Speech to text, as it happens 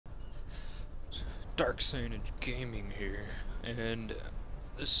Dark Signage Gaming here, and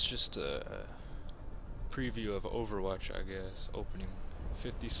this is just a preview of Overwatch, I guess, opening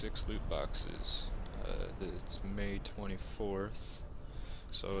 56 loot boxes. It's May 24th,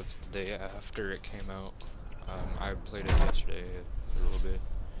 so it's the day after it came out. I played it yesterday for a little bit,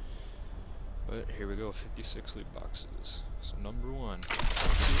 but here we go, 56 loot boxes. So number one, a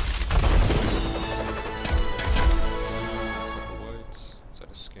couple whites, is that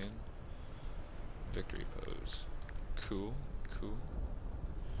a skin? Victory pose. Cool, cool.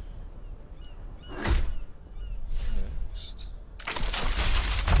 Next.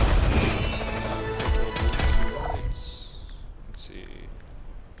 Let's see.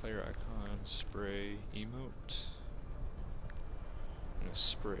 Player icon, spray, emote. And a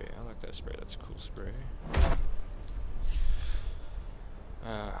spray. I like that spray, that's a cool spray.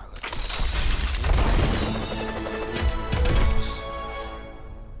 Let's see.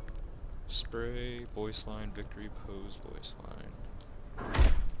 Spray, voice line, victory pose, voice line.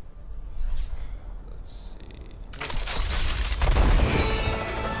 Let's see.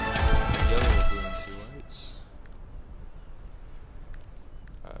 Yellow, blue, and 2 whites.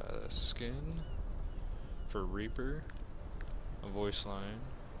 Skin for Reaper, a voice line,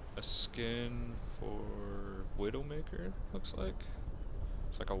 a skin for Widowmaker, looks like.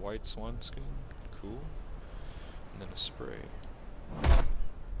 It's like a white swan skin, cool. And then a spray.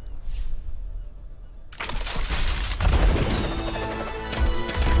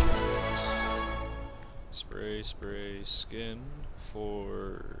 Spray, skin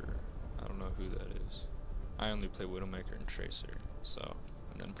for, I don't know who that is. I only play Widowmaker and Tracer, so,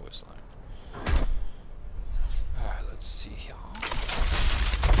 and then voice line. Alright, let's see y'all.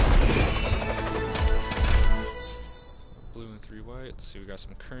 Blue and 3 white, let's see, we got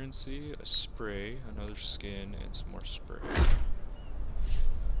some currency, a spray, another skin, and some more spray.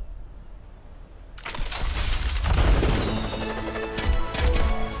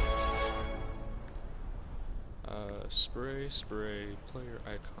 Spray, player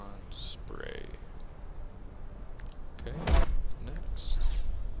icon, spray. Okay, next.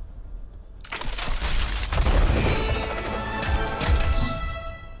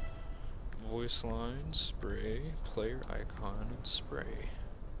 Voice line, spray, player icon, and spray.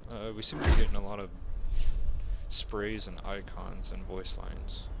 We seem to be getting a lot of sprays and icons and voice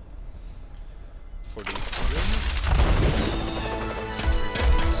lines. 40.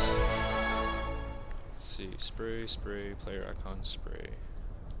 Spray, player icon, spray.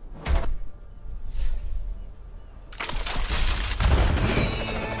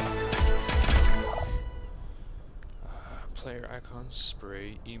 Player icon,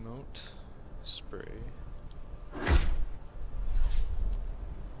 spray, emote, spray.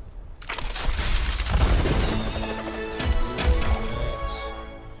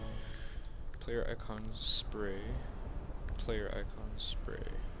 Player icon, spray, player icon, spray.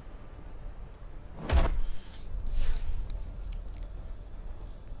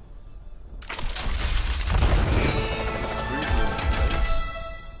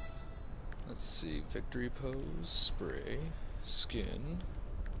 Victory pose, spray, skin,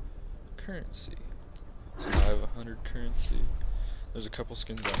 currency. So I have 100 currency. There's a couple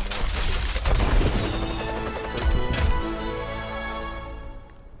skins on there. Purple.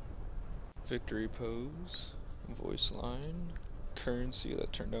 Victory pose, voice line, currency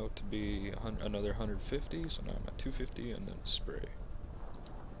that turned out to be another 150, so now I'm at 250, and then spray.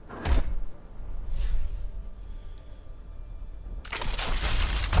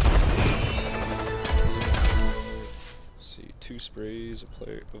 Two sprays,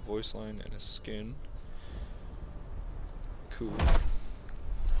 a voice line, and a skin. Cool.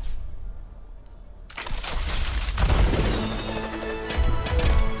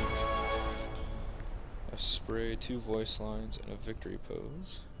 A spray, 2 voice lines, and a victory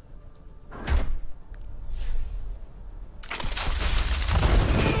pose.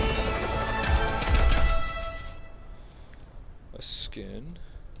 A skin.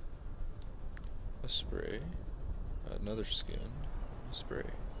 A spray. Another skin, a spray.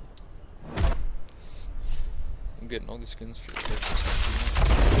 I'm getting all these skins for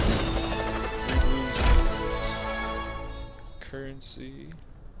currency,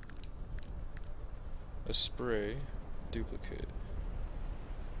 a spray, duplicate.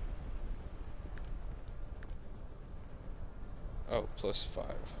 Oh,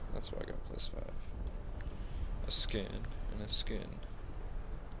 +5. That's why I got +5. A skin and a skin.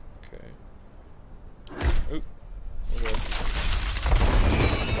 Okay. Oop.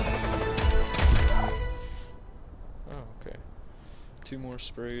 Oh, okay. 2 more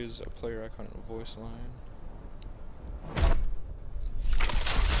sprays, a player icon and a voice line.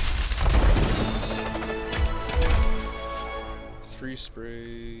 3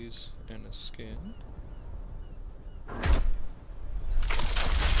 sprays and a skin.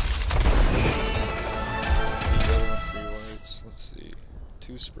 Let's see,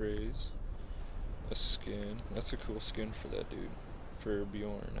 2 sprays, a skin. That's a cool skin for that dude, for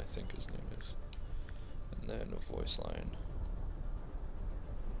Bjorn, I think his name is. And then a voice line.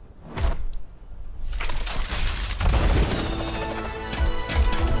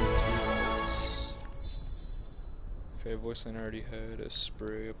 Okay, voice line already had a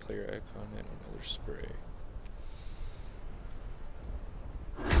spray, a player icon, and another spray.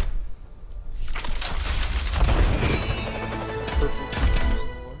 Purple, and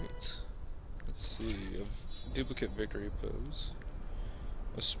white. Let's see, a duplicate victory pose,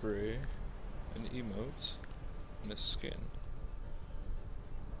 a spray, an emote, and a skin.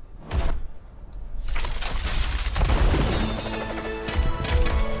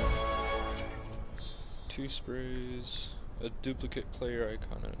 Two sprays, a duplicate player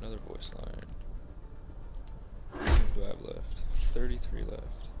icon, and another voice line. How many do I have left? 33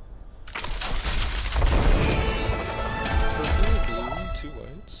 left. Purple, blue, 2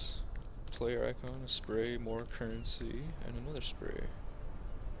 whites, player icon, a spray, more currency, and another spray.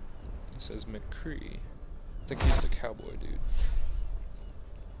 It says McCree. I think he's the cowboy dude.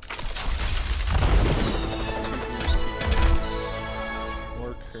 2 blues, 2 whites,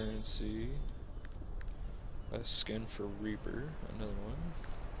 more currency, a skin for Reaper, another one,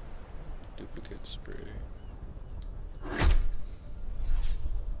 duplicate spray.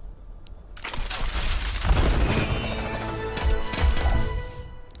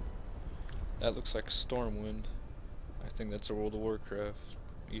 That looks like Stormwind. I think that's a World of Warcraft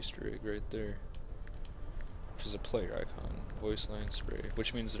Easter egg right there. Which is a player icon, voice line spray,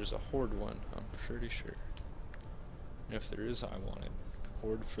 which means there's a Horde one, I'm pretty sure. And if there is, I want it.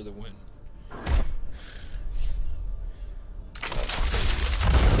 Horde for the win.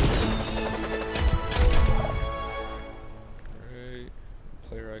 Alright,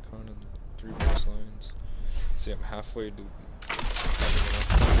 player icon and 3 voice lines. See, I'm halfway to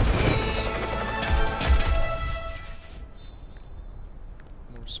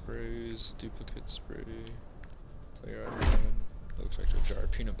more sprays, duplicate spray, player icon, looks like a jar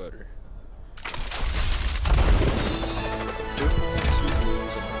of peanut butter. Purple, 2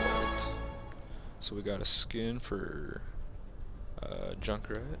 blues, and a white. So we got a skin for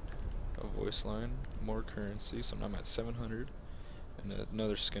Junkrat, a voice line, more currency, so now I'm at 700, and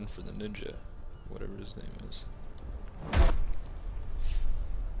another skin for the ninja, whatever his name is.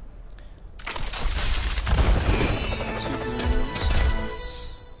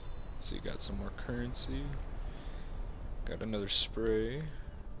 So you got some more currency, got another spray,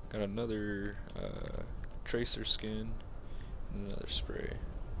 got another tracer skin, and another spray.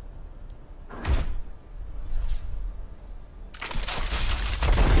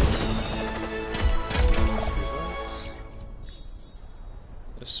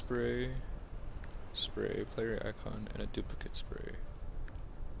 A spray, player icon, and a duplicate spray.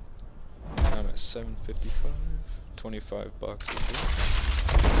 Now I'm at 755, 25 boxes here.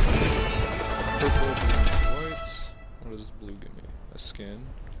 Purple, blue, 2 whites. What does blue give me? A skin.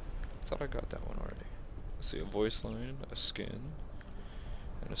 I thought I got that one already. Let's see, a voice line, a skin,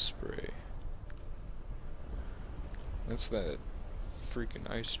 and a spray. That's that freaking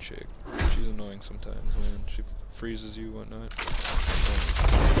ice chick. She's annoying sometimes, man. She freezes you, whatnot.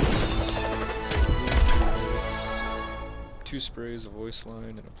 2 sprays, a voice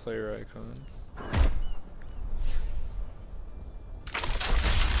line, and a player icon. 2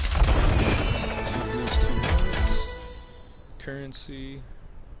 blues, 2 whites. Currency,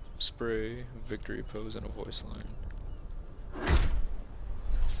 spray, victory pose, and a voice line.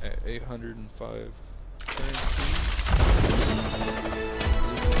 At 805 currency. Blue,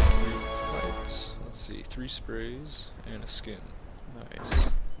 3 whites. Let's see, 3 sprays and a skin. Nice.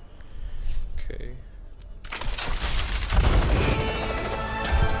 Okay.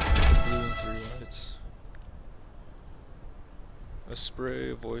 Blue and 3 whites. A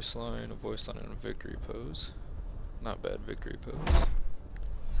spray, a voice line, and a victory pose. Not bad victory pose.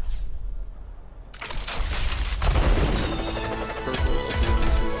 Purple, a blue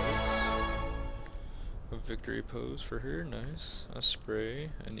and 2 whites. A victory pose for her, nice. A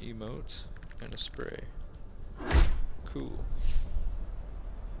spray, an emote, and a spray. Cool.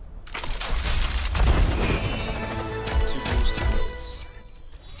 2 blues, 2 whites.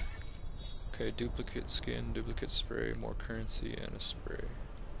 Okay, duplicate skin, duplicate spray, more currency, and a spray.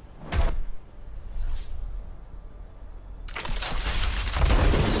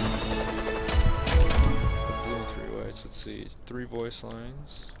 Blue and 3 whites, let's see, 3 voice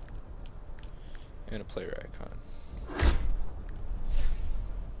lines, and a player icon.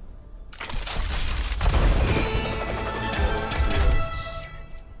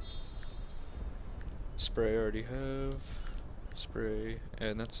 Spray I already have. Spray,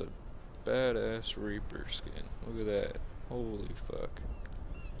 and that's a badass Reaper skin. Look at that. Holy fuck.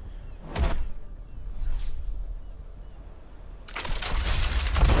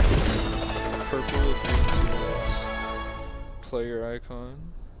 Purple advanced player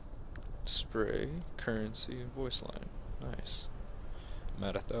icon, spray, currency, and voice line. Nice. I'm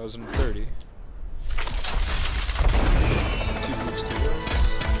at 1,030. 2 moves to works.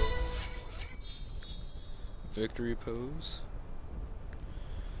 Victory pose.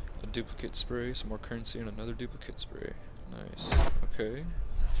 A duplicate spray, some more currency, and another duplicate spray. Nice. Okay.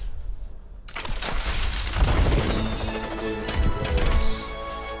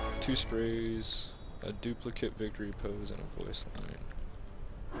 2 sprays, a duplicate victory pose, and a voice line.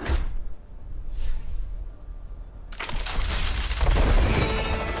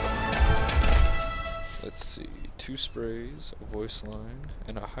 Let's see, 2 sprays, a voice line,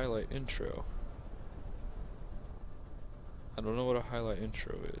 and a highlight intro. I don't know what a highlight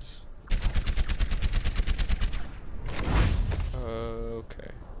intro is.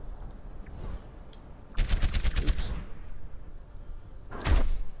 Okay. Oops.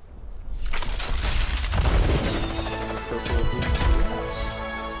 Purple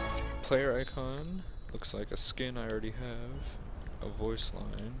player icon, looks like a skin I already have, a voice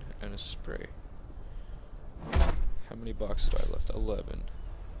line, and a spray. How many boxes do I have left? 11.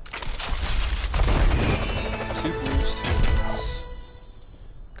 2 blues, 2 reds.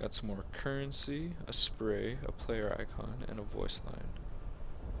 Got some more currency, a spray, a player icon, and a voice line.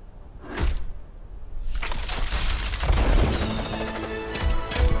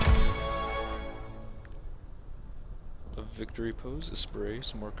 A victory pose, a spray,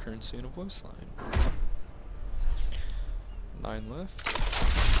 some more currency, and a voice line. 9 left.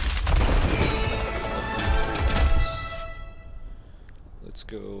 Let's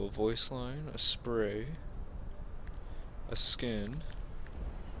go a voice line, a spray, a skin,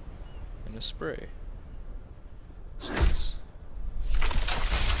 and a spray. So it's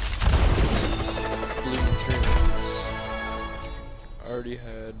blue and 3 reds. Already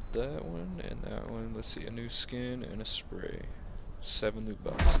had that one and that one. Let's see, a new skin and a spray. 7 loot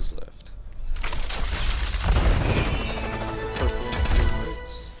boxes left. Purple and 3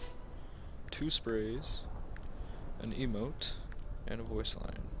 reds. 2 sprays, an emote, and a voice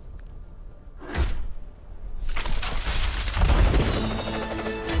line.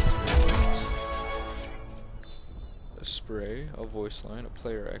 A spray, a voice line, a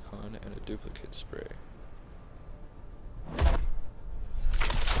player icon, and a duplicate spray.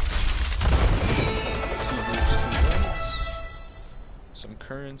 Some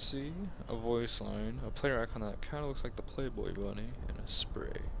currency, a voice line, a player icon that kind of looks like the Playboy bunny, and a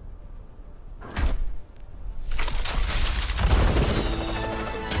spray.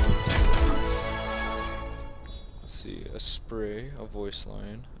 Let's see, a spray, a voice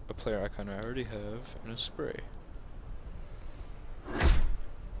line, a player icon I already have, and a spray.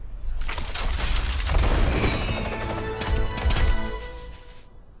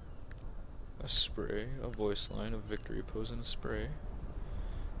 A spray, a voice line, a victory pose, and a spray.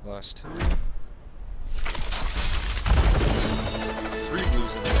 Last 2. 3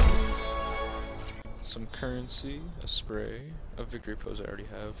 blues and reds. Some currency, a spray, a victory pose I already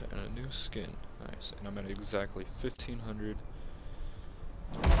have, and a new skin. Nice. And I'm at exactly 1,500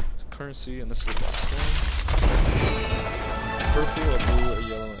 currency, and this is the last one. Purple, a blue, a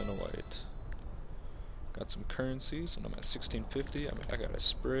yellow, and a white. Got some currencies, and I'm at 1,650. I got a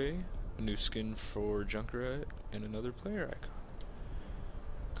spray, a new skin for Junkrat, and another player icon.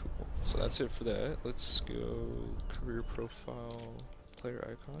 Cool. So that's it for that. Let's go career profile, player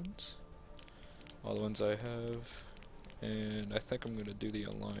icons. All the ones I have. And I think I'm gonna do the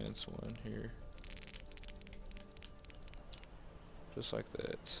alliance one here. Just like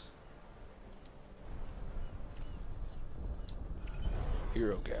that.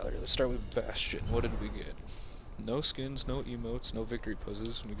 Hero gallery. Let's start with Bastion. What did we get? No skins, no emotes, no victory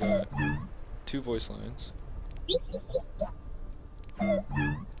poses. We got 2 voice lines. Let's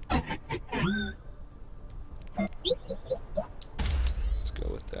go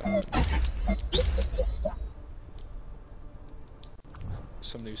with that one.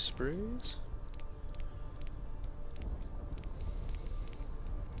 Some new sprays.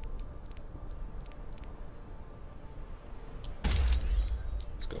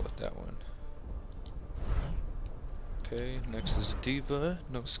 Let's go with that one. Okay, next is Diva.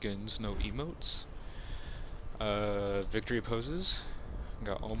 No skins, no emotes. Victory poses.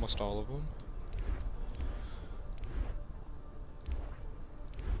 Got almost all of them.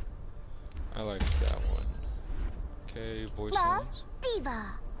 I like that one. Okay, voice lines.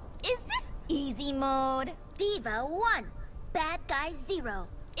 Diva, is this easy mode? Diva 1, bad guy 0.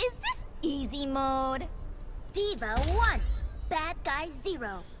 Is this easy mode? Diva 1, bad guy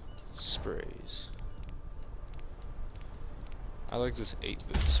 0. Sprays. I like this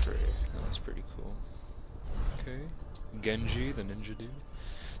 8-bit spray. That one's pretty cool. Okay. Genji, the ninja dude.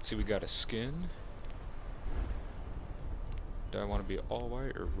 See, we got a skin. Do I want to be all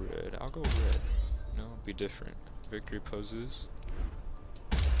white or red? I'll go red. No, be different. Victory poses.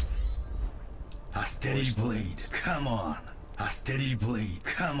 A steady blade, come on. A steady blade,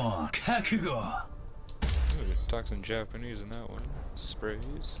 come on. Kakugo. Ooh, it talks in Japanese in that one.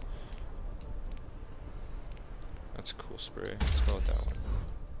 Sprays. That's a cool spray. Let's go with that one.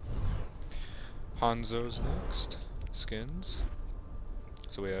 Hanzo's next. Skins.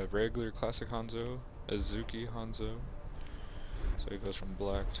 So we have regular classic Hanzo, Azuki Hanzo. So it goes from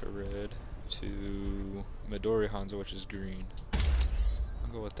black to red to Midori Hanzo, which is green.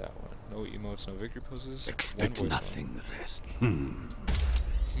 I'll go with that one. No emotes, no victory poses. Expect nothing less.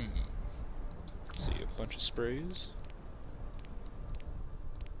 Let's see, a bunch of sprays.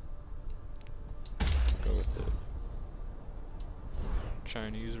 Go with the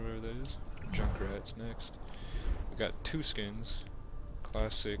Chinese or whatever that is. Junkrat's next. We got 2 skins.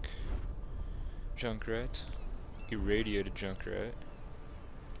 Classic Junkrat, Irradiated Junkrat,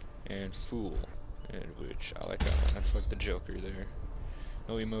 and Fool, and which I like that one. That's like the Joker there.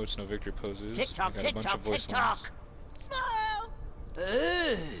 No emotes, no victory poses. Tick-tock, tick-tock, tick-tock! Smile!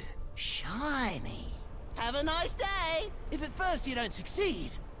 Ooh, shiny. Have a nice day. If at first you don't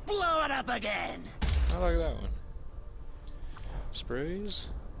succeed, blow it up again. I like that one. Sprays,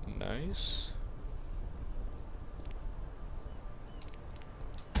 nice.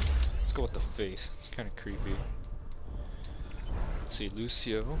 Let's go with the face. It's kind of creepy. Let's see,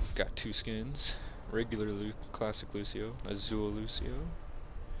 Lucio got 2 skins. Regular classic Lucio, Azul Lucio,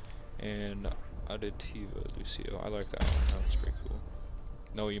 and Additiva Lucio. I like that one. That one's pretty cool.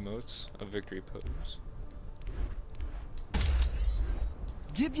 No emotes, a victory pose.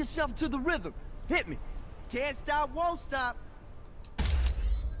 Give yourself to the rhythm. Hit me. Can't stop, won't stop.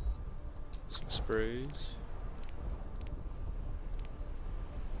 Some sprays.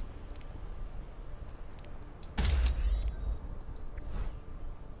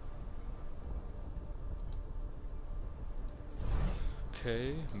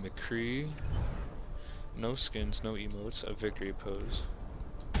 Okay, McCree. No skins, no emotes, a victory pose.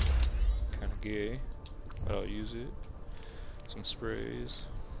 Kinda gay, but I'll use it. Some sprays.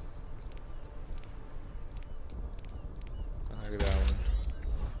 I like that one.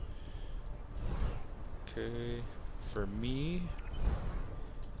 Okay, for me,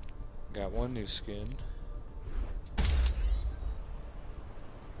 got 1 new skin.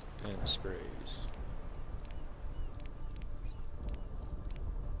 And sprays.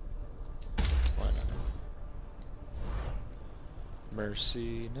 Why not?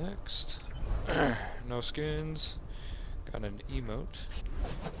 Mercy next. No skins. Got an emote.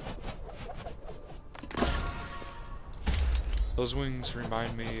 Those wings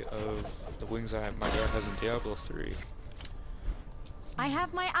remind me of the wings my guy has in Diablo 3. I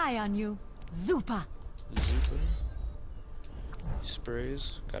have my eye on you, Zupa. Zupa.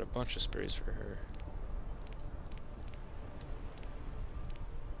 Sprays. Got a bunch of sprays for her.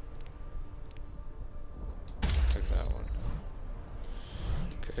 Like that one.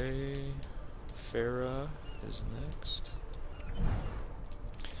 Okay. Farah is next.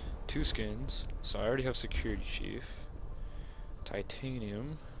 2 skins. So I already have Security Chief.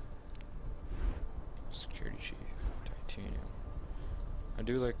 Titanium. Security Chief. Titanium. I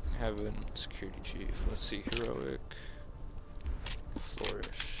do like having Security Chief. Let's see. Heroic.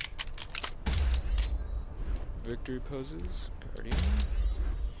 Flourish. Victory poses. Guardian.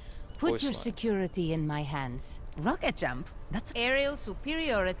 Put Voice your line. security in my hands. Rocket jump? That's aerial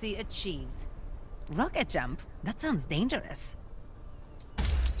superiority achieved. Rocket jump? That sounds dangerous.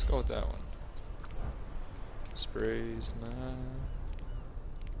 Let's go with that one. Sprays, nah.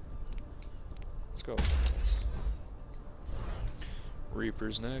 Let's go with that.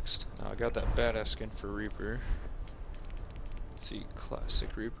 Reaper's next. Now I got that badass skin for Reaper. Let's see,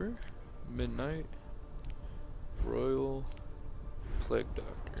 classic Reaper, Midnight, Royal, Plague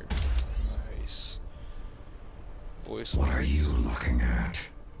Doctor. Nice. Voice What are lines. you looking at?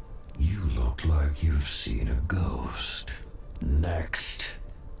 You look like you've seen a ghost. Next,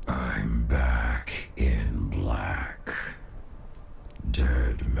 I'm back in black.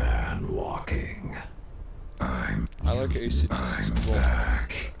 Dead man walking. I like AC/DC. I'm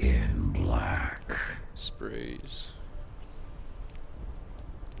back in black. Sprays.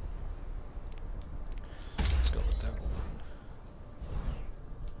 Let's go with that one.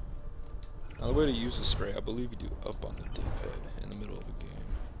 way to use a spray, I believe you do up on the D-pad in the middle of a game.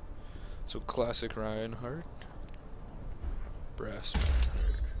 So classic Reinhardt, brass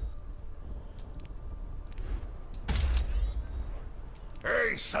Reinhardt.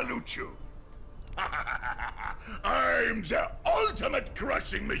 I salute you. I'm the ultimate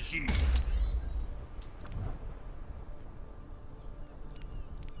crushing machine.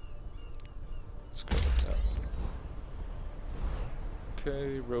 Let's go with that one.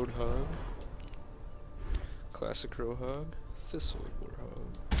 Okay, Roadhog. Classic Roadhog. Thistle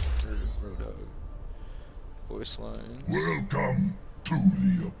Warhog. Or Roadhog. Voice line. Welcome to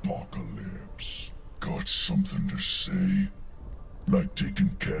the apocalypse. Got something to say? Like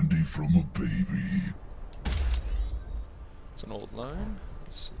taking candy from a baby. It's an old line.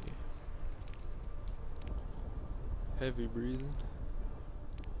 Let's see. Heavy breathing.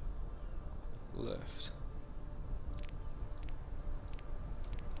 Left.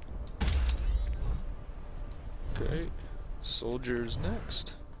 Okay. Soldiers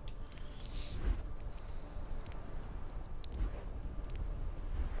next.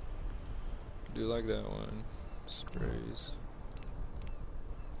 Do like that one. Sprays.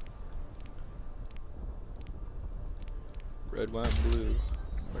 Red, white, blue.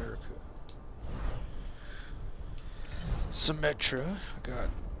 America. Symmetra. I got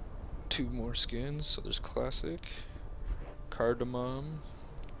 2 more skins. So there's classic, cardamom,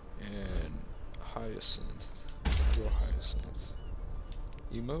 and hyacinth. I'll go hyacinth.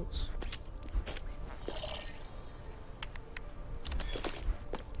 Emotes.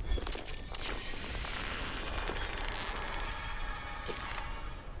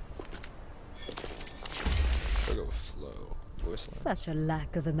 I'll go with flow. Voice line. Such a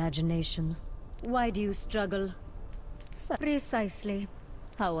lack of imagination. Why do you struggle? Precisely.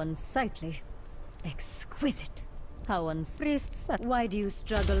 How unsightly. Exquisite. How Why do you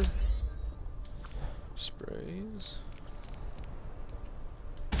struggle? Sprays.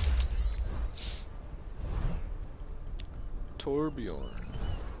 Torbjorn.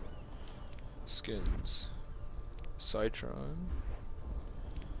 Skins. Citron.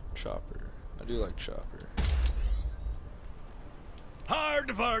 Chopper. I do like Chopper.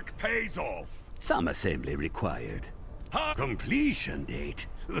 Hard work pays off. Some assembly required. Completion date.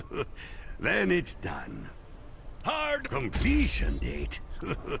 Then it's done. Hard completion date.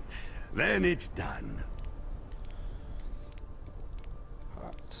 Then it's done.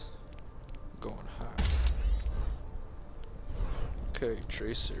 Hot. Going hot. Okay,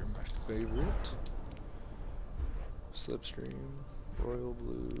 Tracer, my favorite. Slipstream, royal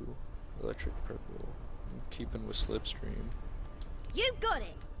blue, electric purple. I'm keeping with Slipstream. You got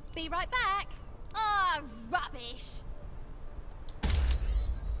it. Be right back. Ah, rubbish.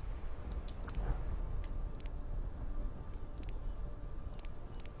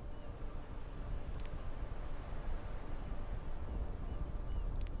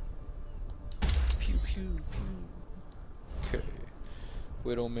 Pew pew pew. Okay.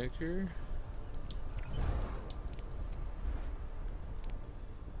 Widowmaker.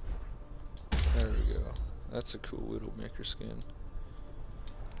 There we go. That's a cool Widowmaker skin.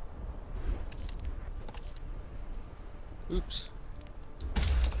 Oops.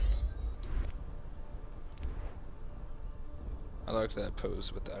 I like that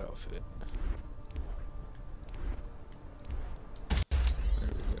pose with the outfit. There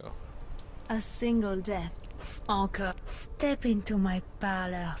we go. A single death. Anchor. Step into my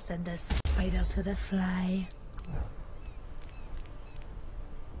parlor, said the spider to the fly.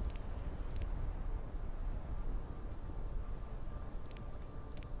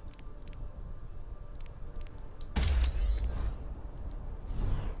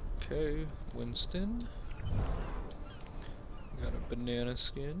 Okay, Winston. Got a banana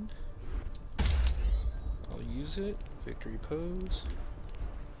skin. I'll use it. Victory pose.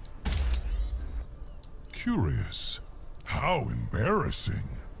 Curious. How embarrassing.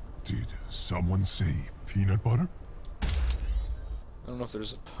 Did someone say peanut butter? I don't know if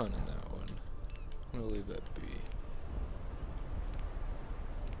there's a pun in that one. I'm gonna leave that be.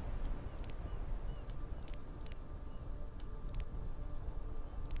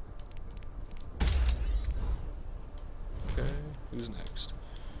 Okay, who's next?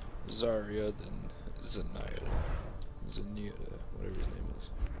 Zarya, then Zenyatta. Zenyatta, whatever his name is.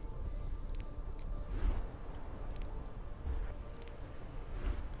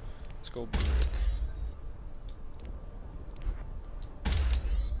 Let's go brick.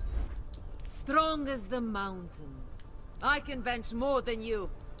 Strong as the mountain. I can bench more than you.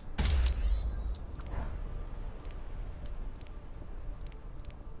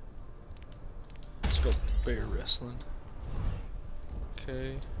 Let's go bear wrestling.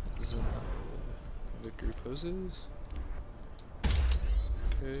 Okay, Zenyatta. Victory poses.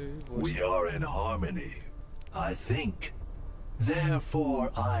 Okay, We are in harmony, I think.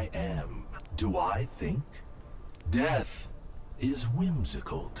 Therefore I am. Do I think? Death is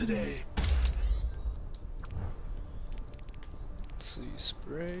whimsical today. let's see,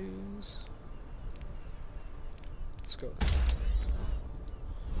 sprays. Let's go.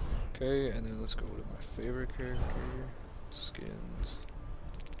 Okay, and then let's go to my favorite character, skins.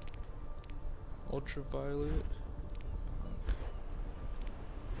 Ultraviolet. Okay.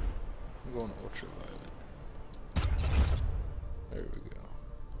 I'm going ultraviolet. There we go.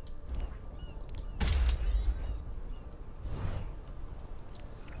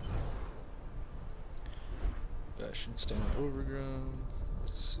 Bastion Stand Overground.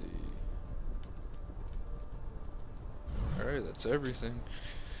 Let's see. Alright, that's everything.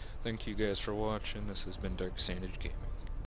 Thank you guys for watching. This has been Dark Sandage Gaming.